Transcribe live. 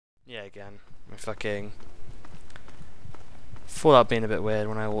Yeah, again. I fucking thought that being a bit weird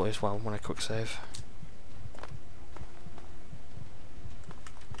when I quick save.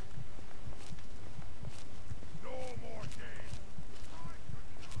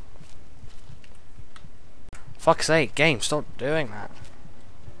 Fuck's sake, game, stop doing that.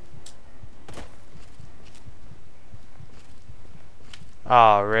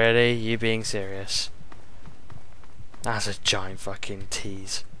 Oh, really? You being serious? That's a giant fucking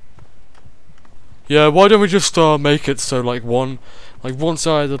tease. Yeah, why don't we just make it so like one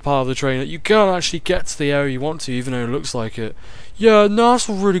side of the part of the train that you can't actually get to the area you want to, even though it looks like it. Yeah, no, that's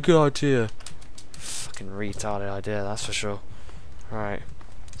a really good idea. Fucking retarded idea, that's for sure. Alright,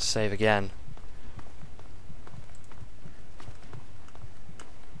 save again.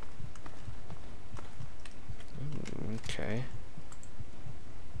 Okay.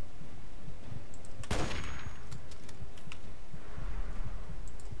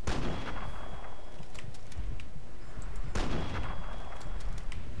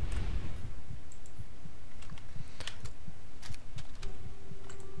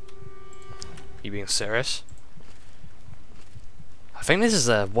 You being serious? I think this is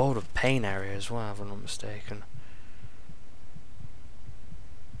a World of Pain area as well, if I'm not mistaken.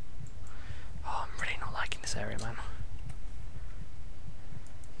 Oh, I'm really not liking this area, man.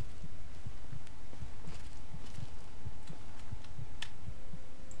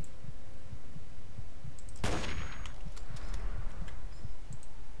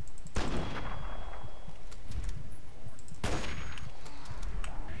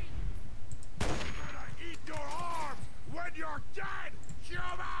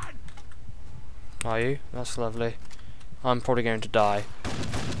 Are you? That's lovely. I'm probably going to die.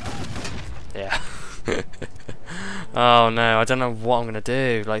 Yeah. Oh no, I don't know what I'm gonna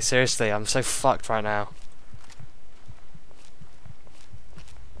do. Like seriously, I'm so fucked right now.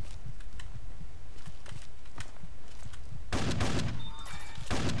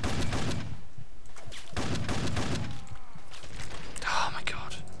 Oh my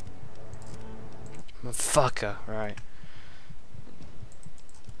god. I'm a fucker, right.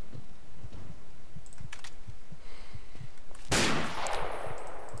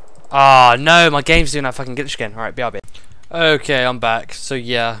 Ah, oh, no, my game's doing that fucking glitch again. Alright, BRB. Okay, I'm back. So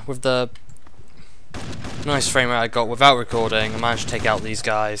yeah, with the nice frame rate I got without recording, I managed to take out these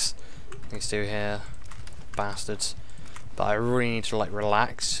guys. These two here. Bastards. But I really need to like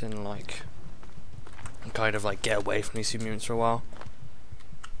relax and like kind of like get away from these two mutants for a while.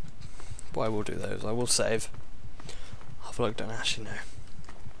 But I will do those. I will save. Have a look, don't actually know.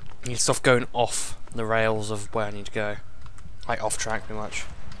 I need to stop going off the rails of where I need to go. Like off track pretty much.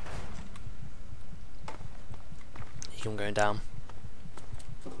 I'm going down.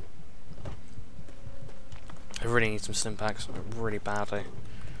 I really need some stim packs, really badly.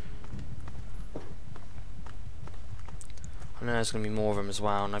 I know there's going to be more of them as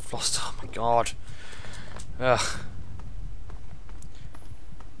well, and I've lost. Oh my god. Ugh.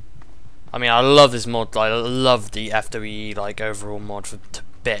 I mean, I love this mod. Like, I love the FWE like overall mod to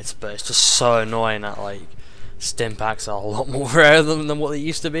bits, but it's just so annoying that like stim packs are a lot more rare than what they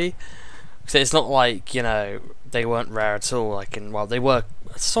used to be. Because it's not like, you know, they weren't rare at all. Like well, they were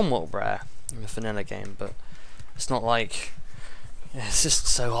somewhat rare in the vanilla game, but it's not like it's just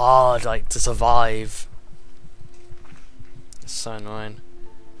so hard like to survive. It's so annoying.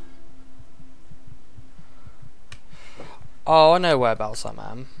 Oh, I know whereabouts I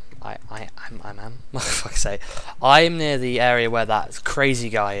am. I'm what the fuck say? I'm near the area where that crazy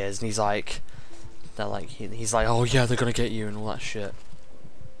guy is, and he's like, he's like, oh yeah, they're gonna get you and all that shit.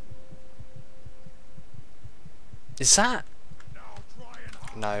 Is that?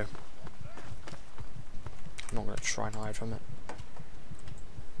 No. I'm not going to try and hide from it.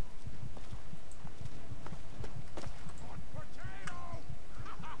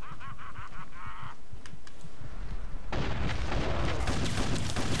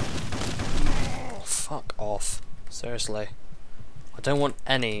 Oh, fuck off. Seriously. I don't want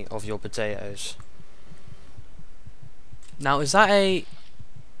any of your potatoes. Now, is that a...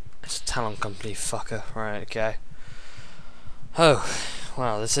 It's a Talon Company fucker. Right, okay. Oh,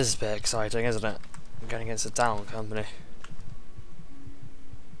 well, this is a bit exciting, isn't it? I'm going against a Talon Company.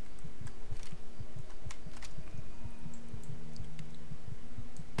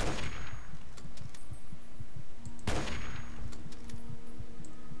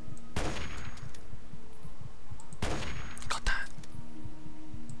 God damn.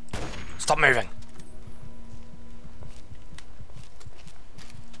 Stop moving!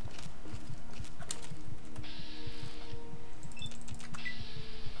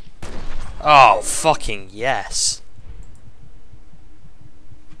 Oh, fucking yes.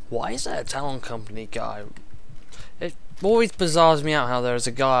 Why is there a Talon Company guy? It always bizarres me out how there's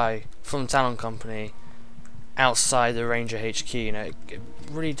a guy from Talon Company outside the Ranger HQ, you know, it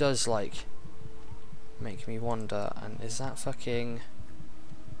really does, like, make me wonder. And is that fucking...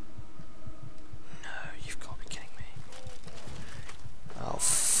 No, you've got to be kidding me. Oh,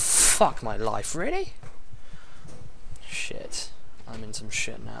 fuck my life, really? Shit. I'm in some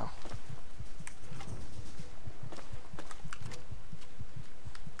shit now.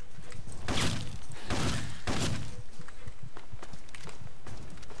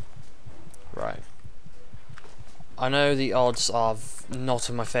 Right. I know the odds are not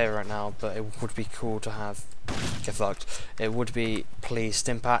in my favour right now, but it would be cool to have... Get fucked. It would be, please,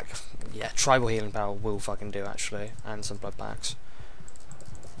 stim pack. Yeah, tribal healing power will fucking do, actually. And some blood packs.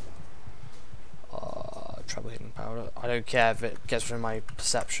 Tribal healing powder. I don't care if it gets rid of my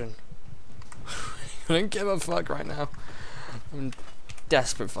perception. I don't give a fuck right now. I'm in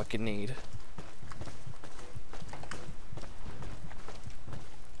desperate fucking need.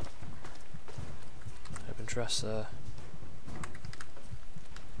 Open dresser.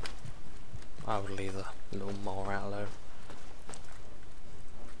 I would leave the little more out alone.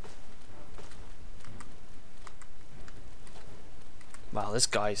 Wow, this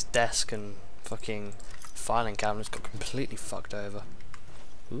guy's desk and fucking filing cabinet's got completely fucked over.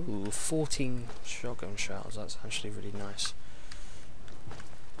 Ooh, 14 shotgun shells, that's actually really nice.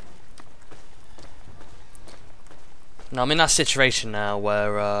 Now I'm in that situation now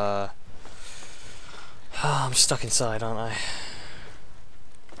where I'm stuck inside, aren't I?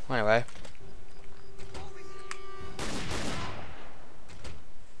 Anyway.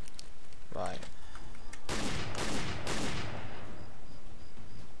 Right.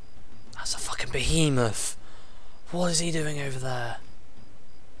 That's a fucking behemoth. What is he doing over there?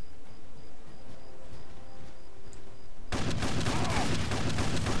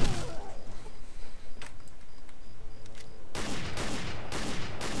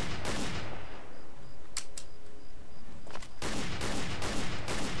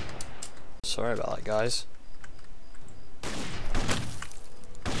 Sorry about that, guys.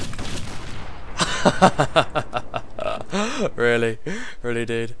 Really? Really,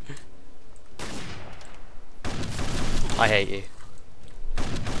 dude? I hate you.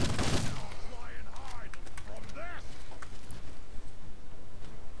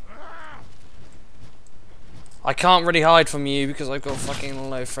 I can't really hide from you because I've got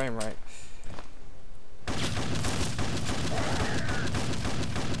fucking low frame rate.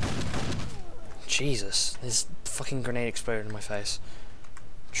 Jesus, this fucking grenade exploded in my face.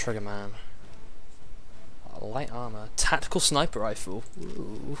 Trigger man. Light armor. Tactical sniper rifle.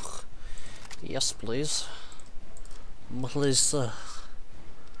 Ooh. Yes, please. Please.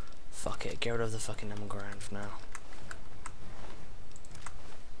 Fuck it, get rid of the fucking ammo ground for now.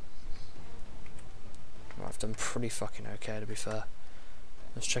 I've done pretty fucking okay, to be fair.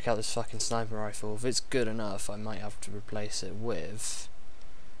 Let's check out this fucking sniper rifle. If it's good enough, I might have to replace it with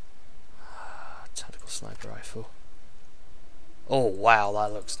tactical sniper rifle. Oh wow,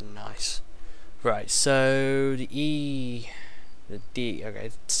 that looks nice. Right, so the D,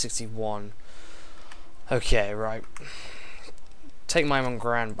 okay, 61. Okay, right. Take my ammo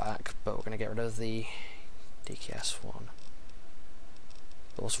ground back, but we're gonna get rid of the DKS one.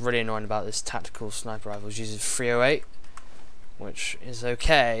 But what's really annoying about this tactical sniper rifle is it uses 308, which is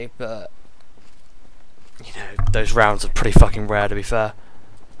okay, but you know, those rounds are pretty fucking rare, to be fair.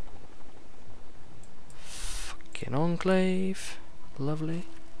 Fucking enclave, lovely.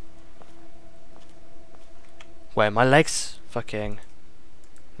 Wait, my legs? Fucking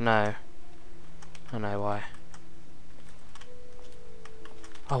no. I know why.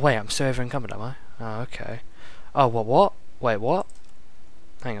 Oh wait, I'm still over encumbered, am I? Oh, okay. Oh, what? Wait, what?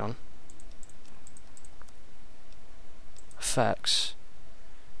 Hang on. Effects.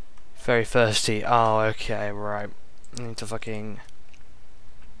 Very thirsty. Oh, okay, right. I need to fucking...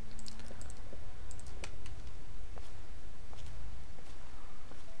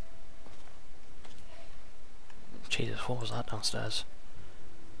 Jesus, what was that downstairs?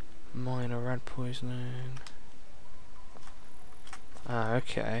 Minor rat poisoning. Ah,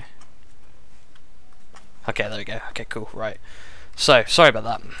 okay. Okay, there we go. Okay, cool, right. So, sorry about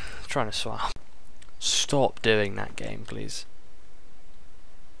that. I'm trying to swap. Stop doing that game, please.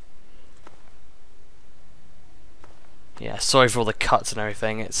 Yeah, sorry for all the cuts and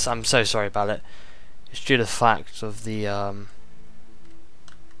everything. I'm so sorry about it. It's due to the fact of the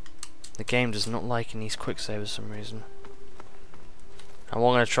game does not like these quick saves for some reason. And what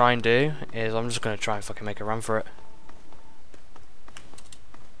I'm going to try and do is I'm just going to try and fucking make a run for it.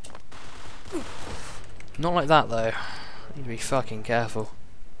 Not like that though. I need to be fucking careful.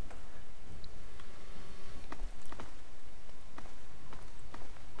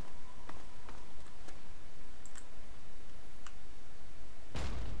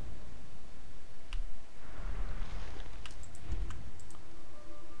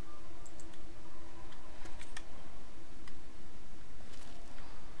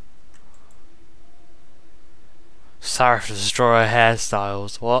 Tariff destroyer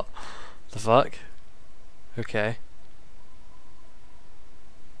hairstyles. What the fuck? Okay.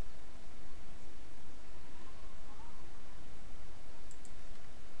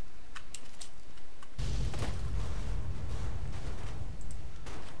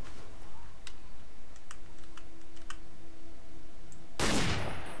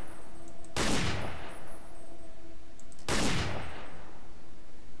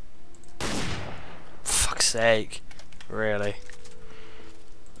 Fuck's sake. Really?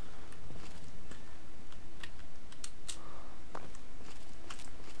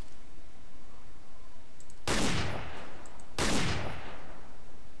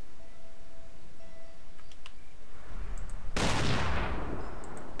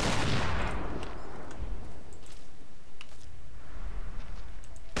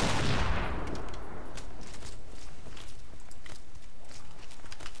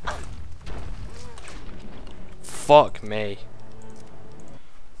 Fuck me.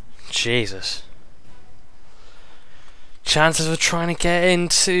 Jesus. Chances of trying to get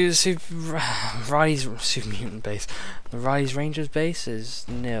into Riley's Super Mutant base. The Riley's Rangers base is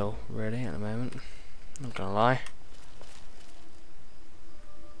nil, really, at the moment. Not gonna lie.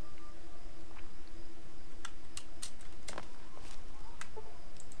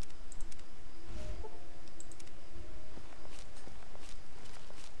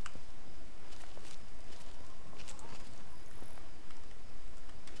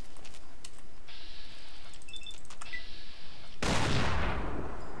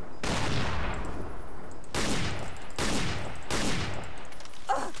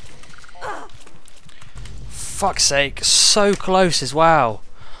 Fuck's sake, so close as well.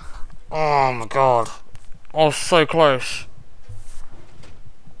 Oh my god. Oh, so close.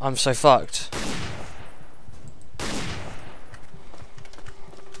 I'm so fucked.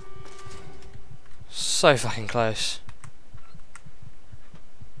 So fucking close.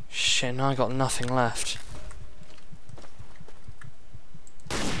 Shit, now I got nothing left.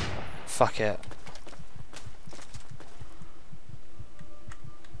 Fuck it.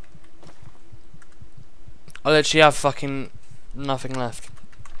 I literally have fucking nothing left.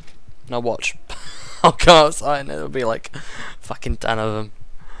 Now watch. I'll go outside and it'll be like fucking 10 of them.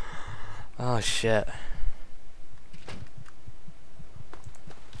 Oh shit.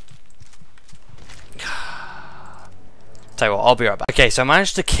 Tell you what, I'll be right back. Okay, so I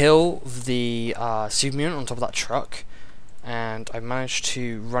managed to kill the Super Mutant on top of that truck, and I managed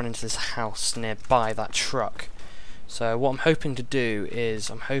to run into this house nearby that truck. So what I'm hoping to do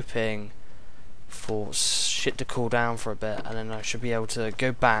is, I'm hoping for shit to cool down for a bit, and then I should be able to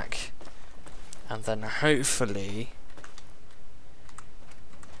go back, and then hopefully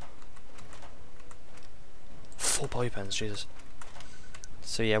 4 bobby pins, Jesus.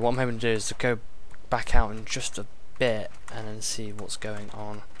 So yeah, what I'm hoping to do is to go back out in just a bit and then see what's going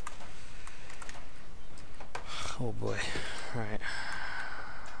on. Oh boy. Right.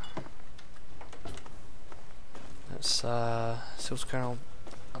 Let's see what's going on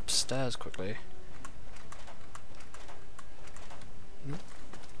upstairs quickly.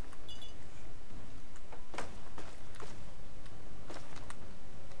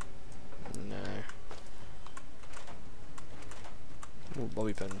 No. Ooh,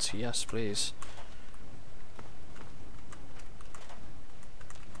 bobby pins, yes please.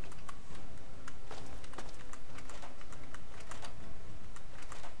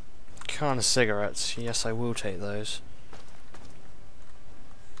 Can of cigarettes, yes I will take those.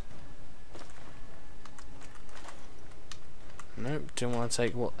 Nope, didn't want to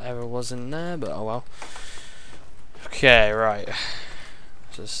take whatever was in there, but oh well. Okay, right.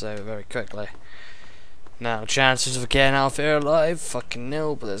 Just say it very quickly. Now, chances of getting out of here alive, fucking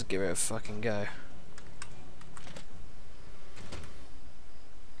nil, but let's give it a fucking go.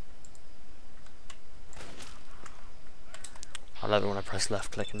 I love it when I press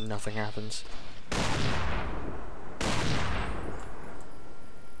left click and nothing happens.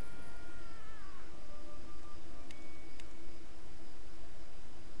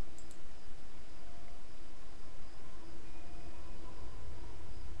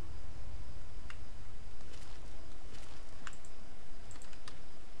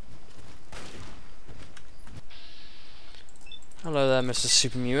 Hello there, Mr.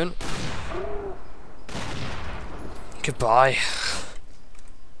 Super Mutant. Goodbye.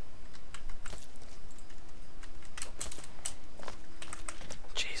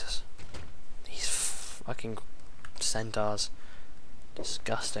 Jesus. These fucking centaurs.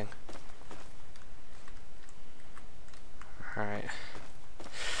 Disgusting. Alright.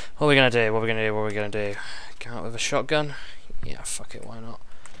 What are we gonna do? What are we gonna do? What are we gonna do? Go out with a shotgun? Yeah, fuck it, why not?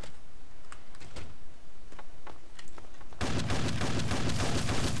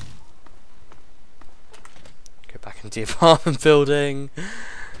 back into the apartment building.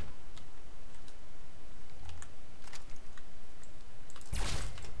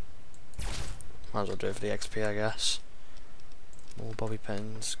 Might as well do it for the XP, I guess. More bobby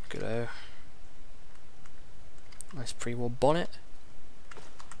pins, good-o. Nice pre-war bonnet.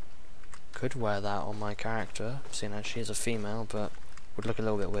 Could wear that on my character, seeing as she is a female, but would look a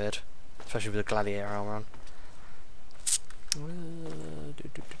little bit weird, especially with the gladiator armor on.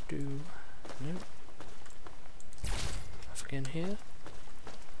 Nope. Nothing in here?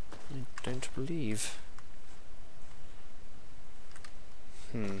 I don't believe.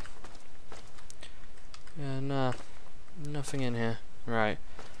 Yeah, nah. Nothing in here. Right.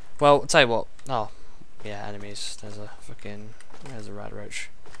 Well, I'll tell you what. Oh, yeah, enemies. There's a rat roach.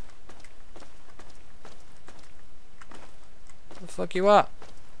 Where the fuck you at?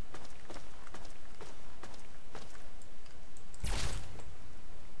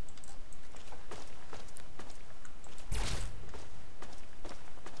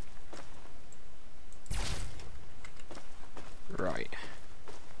 Right.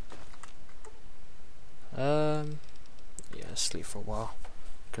 Yeah, sleep for a while.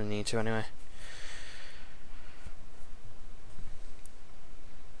 Gonna need to anyway.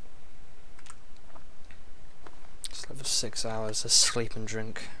 Sleep for 6 hours. Just sleep and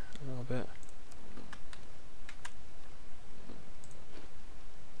drink a little bit.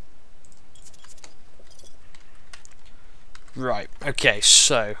 Right. Okay.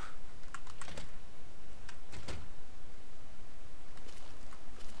 So.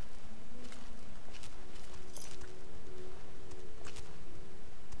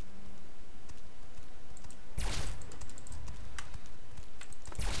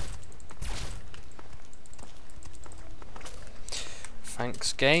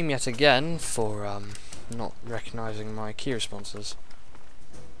 Thanks, game, yet again, for not recognising my key responses.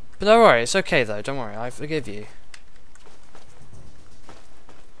 But don't worry, it's okay though, don't worry, I forgive you. Oh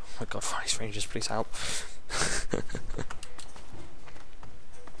my god, Friday Strangers, please help.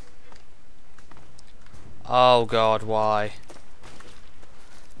 Oh god, why?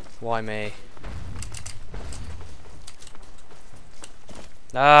 Why me?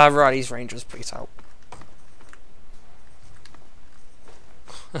 Ah, right, these Rangers, please help.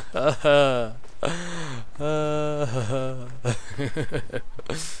 Right,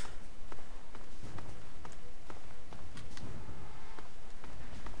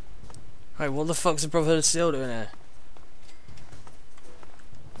 what the fuck's the Brotherhood of Steel doing here?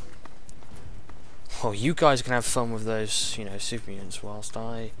 Well, you guys can have fun with those, you know, super mutants whilst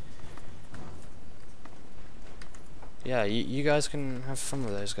I... Yeah, you guys can have fun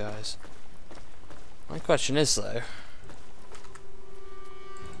with those guys. My question is, though...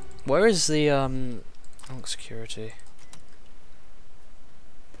 Where is the, security?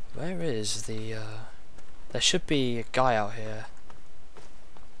 Where is the, there should be a guy out here.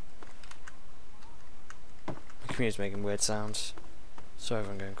 My computer's making weird sounds. Sorry if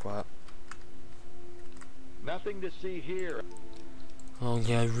I'm going quiet. Nothing to see here. Oh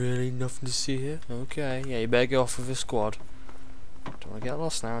yeah, really? Nothing to see here? Okay, yeah, you better go off with the squad. Don't want to get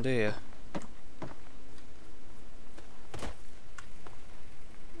lost now, do you?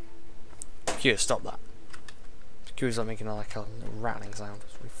 Computer, stop that. Computer's like making like a little rattling sound.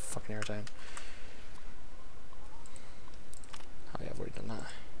 It's really fucking irritating. Oh yeah, I've already done that.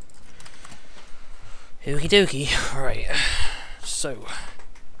 Okie dokie. Alright. So.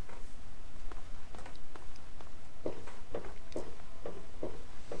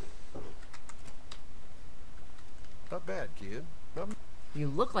 Not bad, kid. You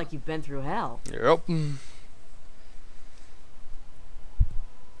look like you've been through hell. Yep.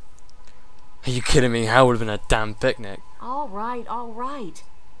 Are you kidding me? Hell would have been a damn picnic. All right, all right.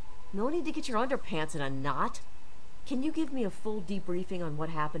 No need to get your underpants in a knot. Can you give me a full debriefing on what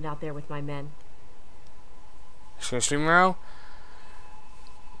happened out there with my men? Seriously, morale?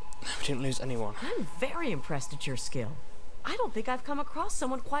 We didn't lose anyone. I'm very impressed at your skill. I don't think I've come across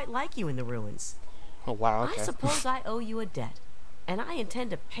someone quite like you in the ruins. Oh wow, okay. I suppose I owe you a debt, and I intend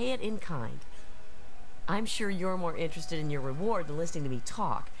to pay it in kind. I'm sure you're more interested in your reward than listening to me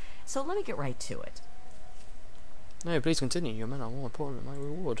talk, so let me get right to it. No, please continue. Your men are more important than my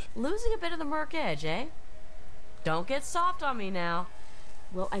reward. Losing a bit of the merc edge, eh? Don't get soft on me now.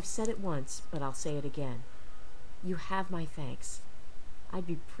 Well, I've said it once, but I'll say it again. You have my thanks. I'd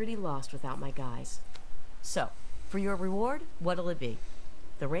be pretty lost without my guys. So, for your reward, what'll it be?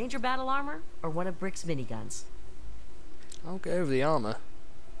 The Ranger battle armor, or one of Brick's miniguns? I'll go over the armor.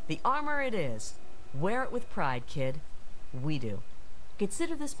 The armor it is. Wear it with pride, kid. We do.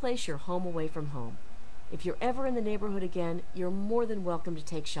 Consider this place your home away from home. If you're ever in the neighborhood again, you're more than welcome to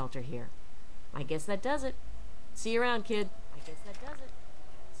take shelter here. I guess that does it. See you around, kid. I guess that does it.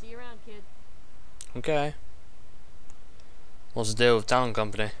 See you around, kid. Okay. What's the deal with Talon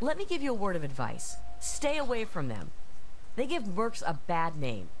Company? Let me give you a word of advice. Stay away from them. They give mercs a bad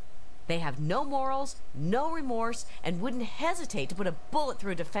name. They have no morals, no remorse, and wouldn't hesitate to put a bullet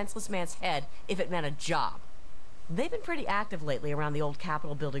through a defenseless man's head if it meant a job. They've been pretty active lately around the old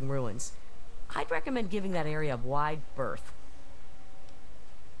Capitol building ruins. I'd recommend giving that area a wide berth.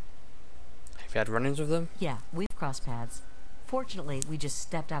 Have you had run-ins with them? Yeah, we've crossed paths. Fortunately, we just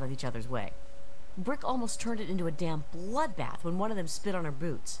stepped out of each other's way. Brick almost turned it into a damn bloodbath when one of them spit on her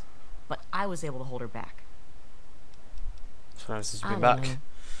boots. But I was able to hold her back. So nice to I be don't back. know.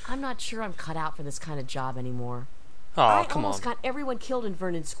 I'm not sure I'm cut out for this kind of job anymore. Oh, I come on. almost got everyone killed in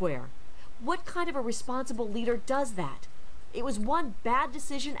Vernon Square. What kind of a responsible leader does that? It was one bad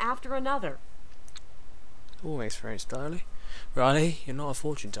decision after another. All experience, darling. Riley, you're not a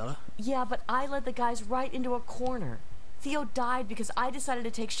fortune teller. Yeah, but I led the guys right into a corner. Theo died because I decided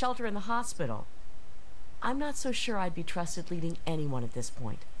to take shelter in the hospital. I'm not so sure I'd be trusted leading anyone at this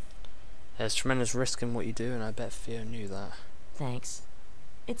point. There's tremendous risk in what you do, and I bet Theo knew that. Thanks.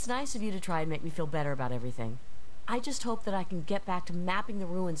 It's nice of you to try and make me feel better about everything. I just hope that I can get back to mapping the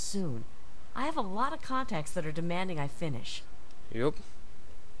ruins soon. I have a lot of contacts that are demanding I finish. Yup.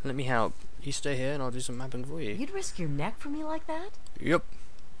 Let me help. You stay here and I'll do some mapping for you. You'd risk your neck for me like that? Yup.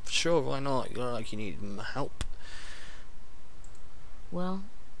 Sure, why not? You look like you need help. Well,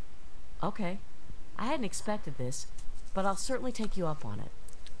 okay. I hadn't expected this, but I'll certainly take you up on it.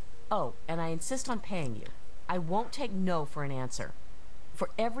 Oh, and I insist on paying you. I won't take no for an answer. For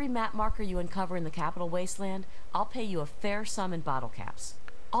every map marker you uncover in the Capitol Wasteland, I'll pay you a fair sum in bottle caps.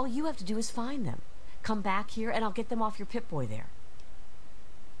 All you have to do is find them. Come back here and I'll get them off your Pip-Boy there.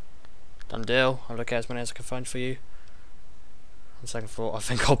 Done deal. I'll look at as many as I can find for you. On second thought, I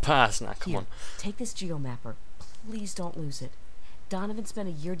think I'll pass. Nah, come on. Take this geomapper. Please don't lose it. Donovan spent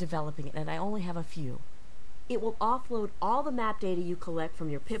a year developing it, and I only have a few. It will offload all the map data you collect from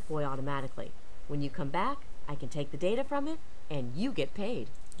your Pip-Boy automatically. When you come back, I can take the data from it, and you get paid.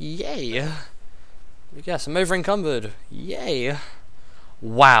 Yay! Yes, I'm over encumbered. Yay!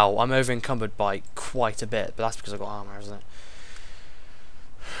 Wow, I'm over encumbered by quite a bit, but that's because I've got armor, isn't it?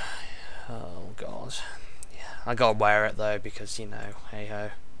 Oh god. Yeah, I gotta wear it though because, you know, hey ho.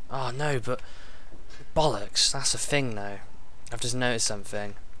 Oh no, but bollocks, that's a thing though. I've just noticed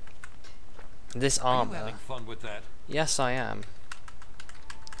something. This armor. Are you having fun with that? Yes, I am.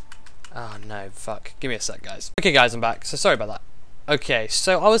 Oh no, fuck. Give me a sec, guys. Okay, guys, I'm back. So sorry about that. Okay,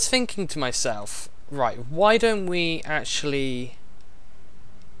 so I was thinking to myself, right, why don't we actually,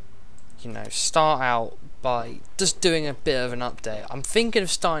 you know, start out by just doing a bit of an update. I'm thinking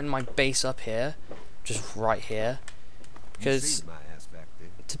of starting my base up here, just right here, because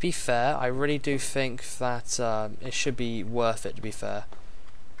to be fair, I really do think that it should be worth it, to be fair,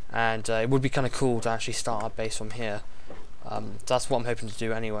 and it would be kind of cool to actually start our base from here. That's what I'm hoping to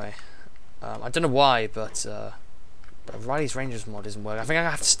do anyway. I don't know why, but Riley's Rangers mod isn't working. I think I'm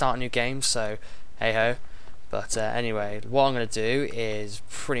gonna have to start a new game, so hey ho. But anyway, what I'm gonna do is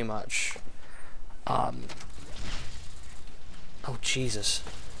pretty much oh Jesus.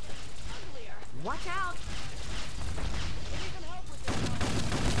 Watch out!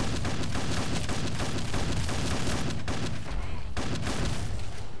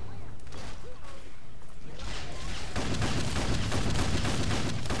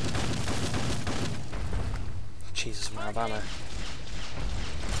 Jesus, I'm out of ammo.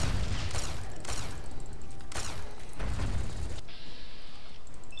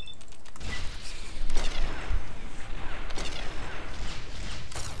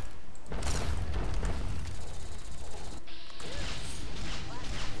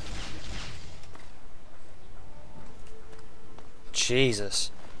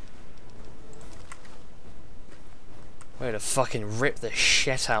 Jesus. Way to fucking rip the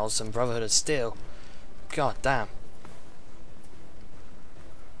shit out of some Brotherhood of Steel. God damn.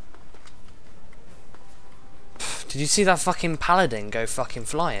 Did you see that fucking paladin go fucking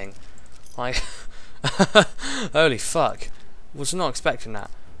flying? Like, holy fuck. Was not expecting that.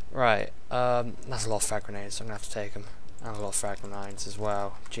 Right, that's a lot of frag grenades, so I'm gonna have to take them. And a lot of frag grenades as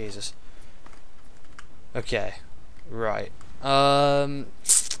well. Jesus. Okay, right.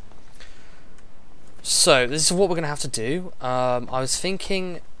 So this is what we're gonna have to do. I was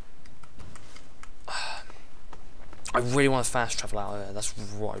thinking, I really want to fast travel out of there. That's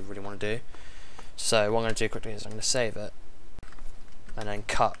what I really want to do. So what I'm gonna do quickly is I'm gonna save it and then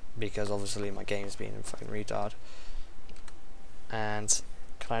cut, because obviously my game's being fucking retard. And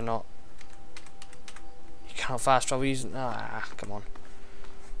can I not? You can't fast travel using. Ah, come on,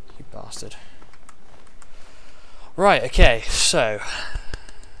 you bastard. Right, okay, so...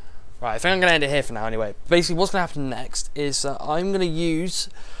 Right, I think I'm going to end it here for now anyway. Basically, what's going to happen next is I'm going to use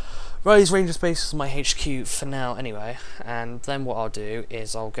Riley's Ranger Space as my HQ for now anyway. And then what I'll do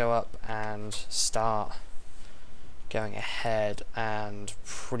is I'll go up and start going ahead and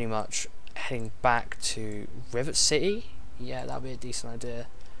pretty much heading back to Rivet City. Yeah, that'll be a decent idea.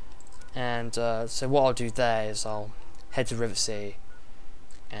 And so what I'll do there is I'll head to Rivet City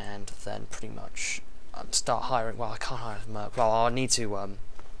and then pretty much start hiring. Well, I can't hire as much. Well, I'll need to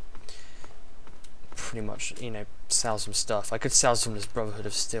pretty much, you know, sell some stuff. I could sell some of this Brotherhood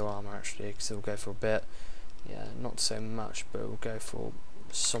of Steel armor actually, because it'll go for a bit. Yeah, not so much, but it'll go for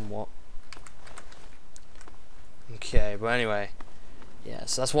somewhat. Okay, but anyway, yeah,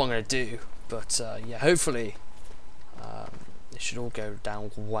 so that's what I'm going to do. But yeah, hopefully it should all go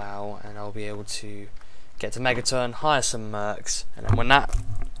down well, and I'll be able to get to Megaton, hire some mercs, and then when that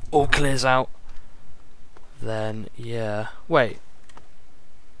all clears out, then yeah. Wait,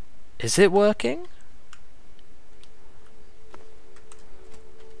 is it working?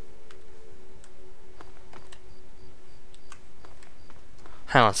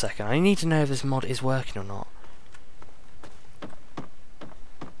 Hang on a second, I need to know if this mod is working or not.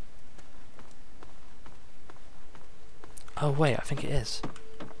 Oh wait, I think it is.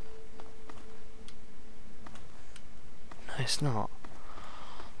 No, it's not.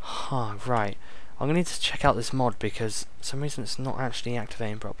 Huh, right. I'm gonna need to check out this mod because for some reason it's not actually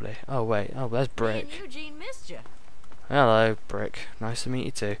activating properly. Oh wait, oh there's Brick. Me and Eugene missed you. Hello, Brick. Nice to meet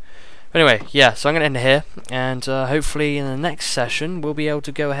you too. Anyway, yeah, so I'm gonna end it here, and hopefully in the next session we'll be able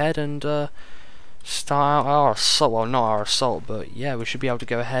to go ahead and start out our assault. Well, not our assault, but yeah, we should be able to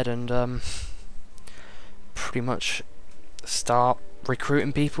go ahead and pretty much start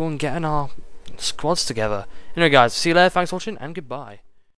recruiting people and getting our squads together. Anyway guys, see you later, thanks for watching, and goodbye.